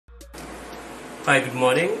Hi, good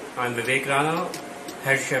morning. I'm Vivek Rana,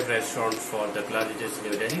 head chef restaurant for the Colleges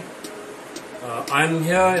New Delhi. I'm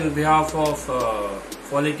here in behalf of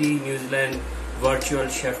Quality New Zealand Virtual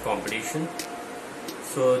Chef Competition.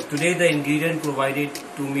 So today the ingredient provided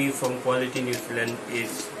to me from Quality New Zealand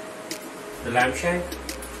is the lamb shank.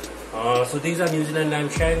 So these are New Zealand lamb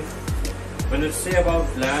shank. When I say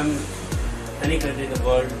about lamb, any country in the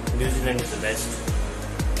world, New Zealand is the best.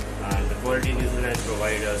 And the Quality New Zealand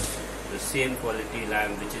provides us the same quality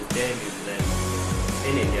lamb which is there in New Zealand,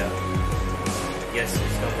 in India. Yes,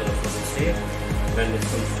 it's not in a frozen state. When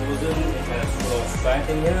it's frozen, it has full of fat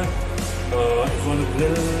in here. If you want to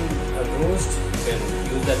grill a roast, you can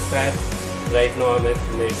use that fat. Right now I'm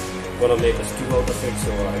gonna make a stew out of it,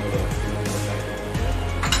 so I'm gonna use the fat.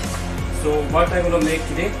 So what I'm gonna make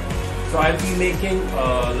today? So I'll be making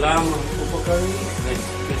lamb upa curry with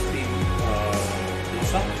crispy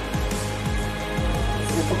dosa.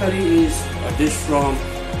 Upa curry is a dish from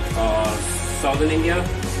southern India.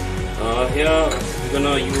 Here we're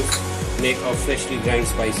gonna make our freshly ground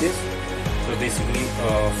spices. So basically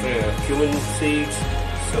cumin seeds,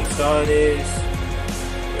 some star anise,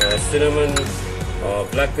 cinnamon,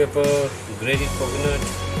 black pepper, grated coconut,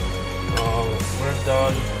 urad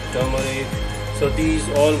dal, turmeric. So these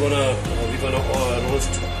all we're gonna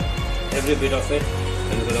roast every bit of it,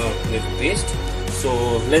 and we're gonna make a paste. So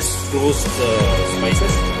let's roast the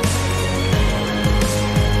spices.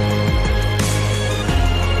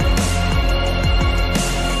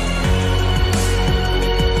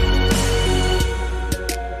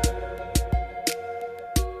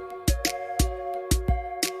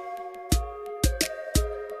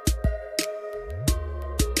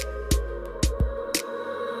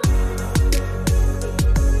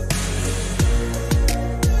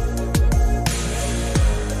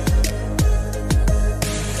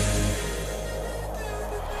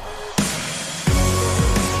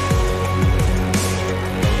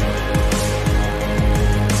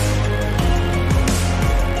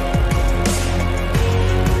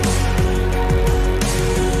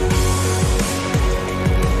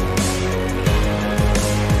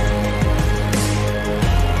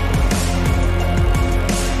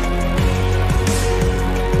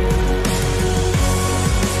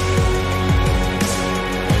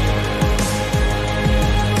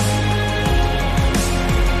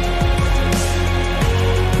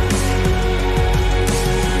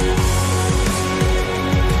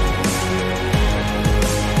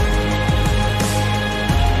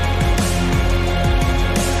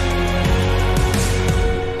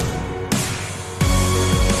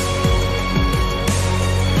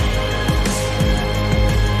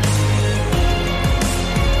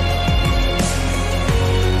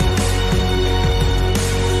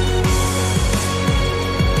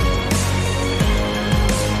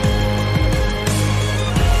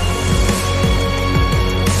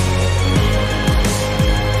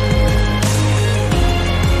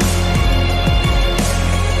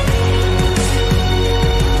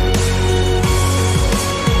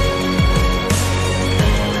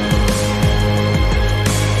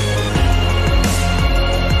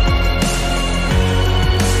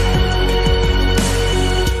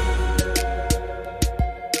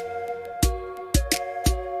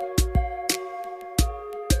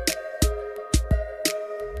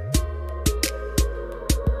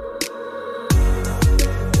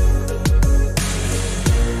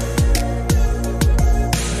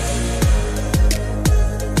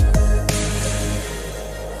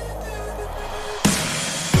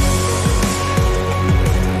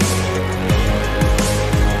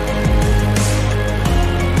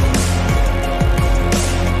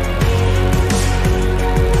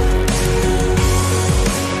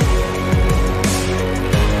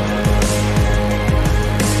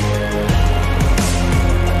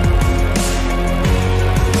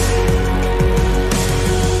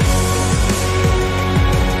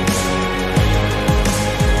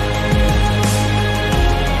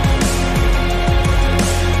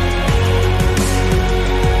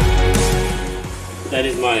 That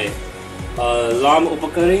is my lamb upa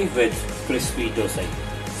curry with crispy dosa.